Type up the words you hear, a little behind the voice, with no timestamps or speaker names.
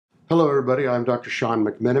Hello everybody, I'm Dr. Sean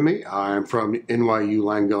McMenomey. I'm from NYU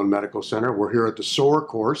Langone Medical Center. We're here at the SOAR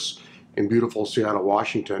course in beautiful Seattle,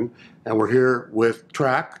 Washington, and we're here with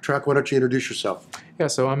Trac. Trac, why don't you introduce yourself? Yeah,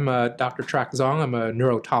 so I'm Dr. Trac Duong. I'm a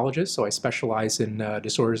neurotologist, so I specialize in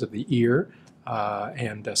disorders of the ear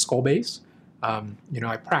and skull base.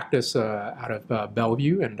 I practice out of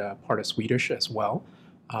Bellevue and part of Swedish as well.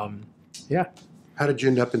 Yeah. How did you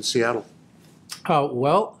end up in Seattle?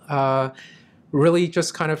 Really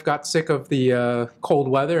just kind of got sick of the cold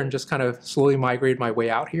weather and just kind of slowly migrated my way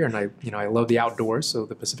out here. And I love the outdoors, so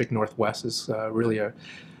the Pacific Northwest is really a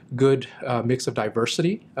good mix of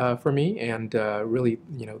diversity for me, and really,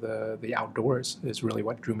 the outdoors is really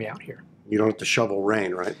what drew me out here. You don't have to shovel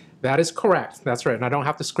rain, right? That is correct. That's right. And I don't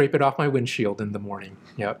have to scrape it off my windshield in the morning.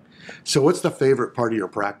 Yep. So what's the favorite part of your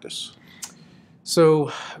practice?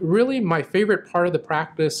 So really my favorite part of the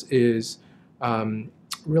practice is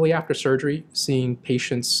really after surgery, seeing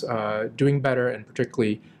patients doing better, and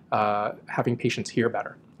particularly having patients hear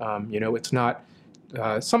better. It's not,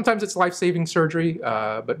 sometimes it's life-saving surgery,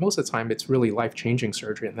 but most of the time it's really life-changing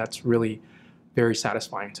surgery, and that's really very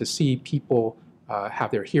satisfying to see people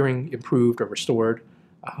have their hearing improved or restored,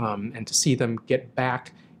 and to see them get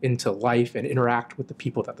back into life and interact with the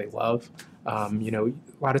people that they love. A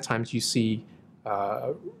lot of times you see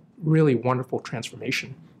really wonderful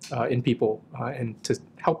transformation in people, and to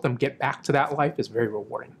help them get back to that life is very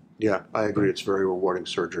rewarding. Yeah, I agree. It's very rewarding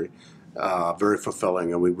surgery, very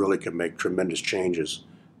fulfilling, and we really can make tremendous changes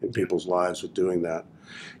in people's lives with doing that.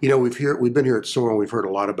 We've been here at SOAR, and we've heard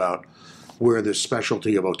a lot about where this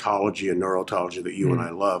specialty of otology and neurotology that you and I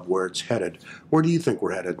love, where it's headed. Where do you think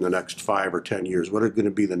we're headed in the next 5 or 10 years? What are going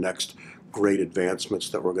to be the next great advancements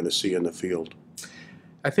that we're going to see in the field?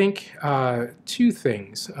 I think two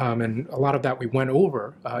things, and a lot of that we went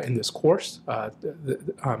over in this course,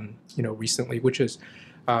 recently, which is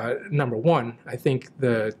number one, I think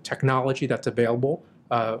the technology that's available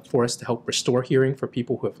for us to help restore hearing for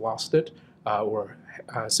people who have lost it or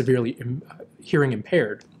severely hearing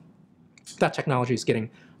impaired. That technology is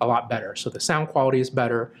getting a lot better. So the sound quality is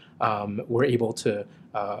better. We're able to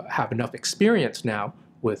have enough experience now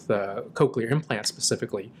with cochlear implants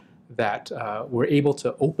specifically that we're able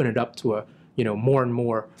to open it up to more and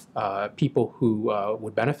more people who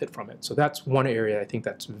would benefit from it. So that's one area I think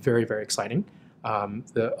that's very, very exciting.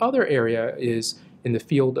 The other area is in the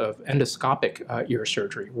field of endoscopic ear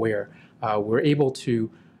surgery, where we're able to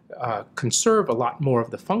conserve a lot more of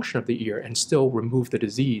the function of the ear and still remove the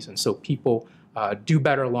disease. And so people do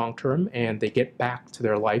better long term, and they get back to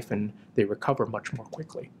their life and they recover much more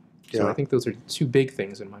quickly. So I think those are two big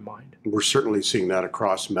things in my mind. We're certainly seeing that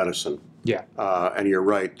across medicine. Yeah. And you're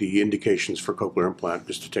right, the indications for cochlear implant,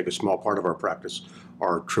 just to take a small part of our practice,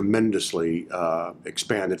 are tremendously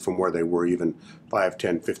expanded from where they were even 5,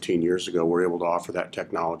 10, 15 years ago. We're able to offer that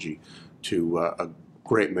technology to a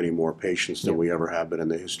great many more patients than we ever have been in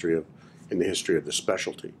the history of the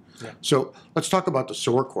specialty. Yeah. So let's talk about the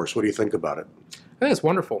SOAR course. What do you think about it? I think it's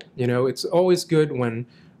wonderful. It's always good when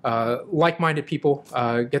like-minded people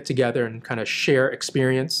get together and kind of share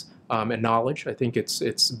experience and knowledge. I think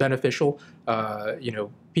it's beneficial.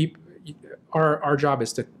 Our job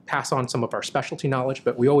is to pass on some of our specialty knowledge,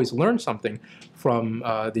 but we always learn something from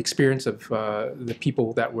the experience of the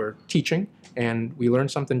people that we're teaching, and we learn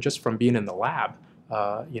something just from being in the lab.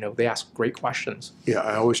 They ask great questions. Yeah,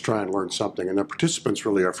 I always try and learn something, and the participants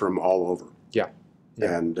really are from all over. Yeah.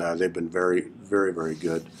 Yeah. And they've been very, very, very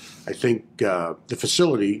good. I think the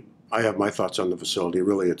facility, I have my thoughts on the facility.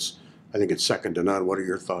 Really, I think it's second to none. What are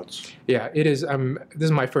your thoughts? Yeah, it is. This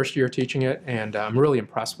is my first year teaching it, and I'm really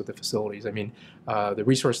impressed with the facilities. I mean, the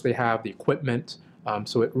resource they have, the equipment,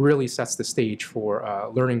 so it really sets the stage for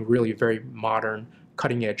learning really very modern,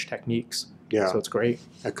 cutting-edge techniques. Yeah. So it's great.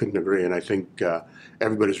 I couldn't agree, and I think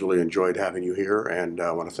everybody's really enjoyed having you here, and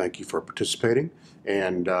I want to thank you for participating,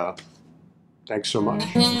 and thanks so much.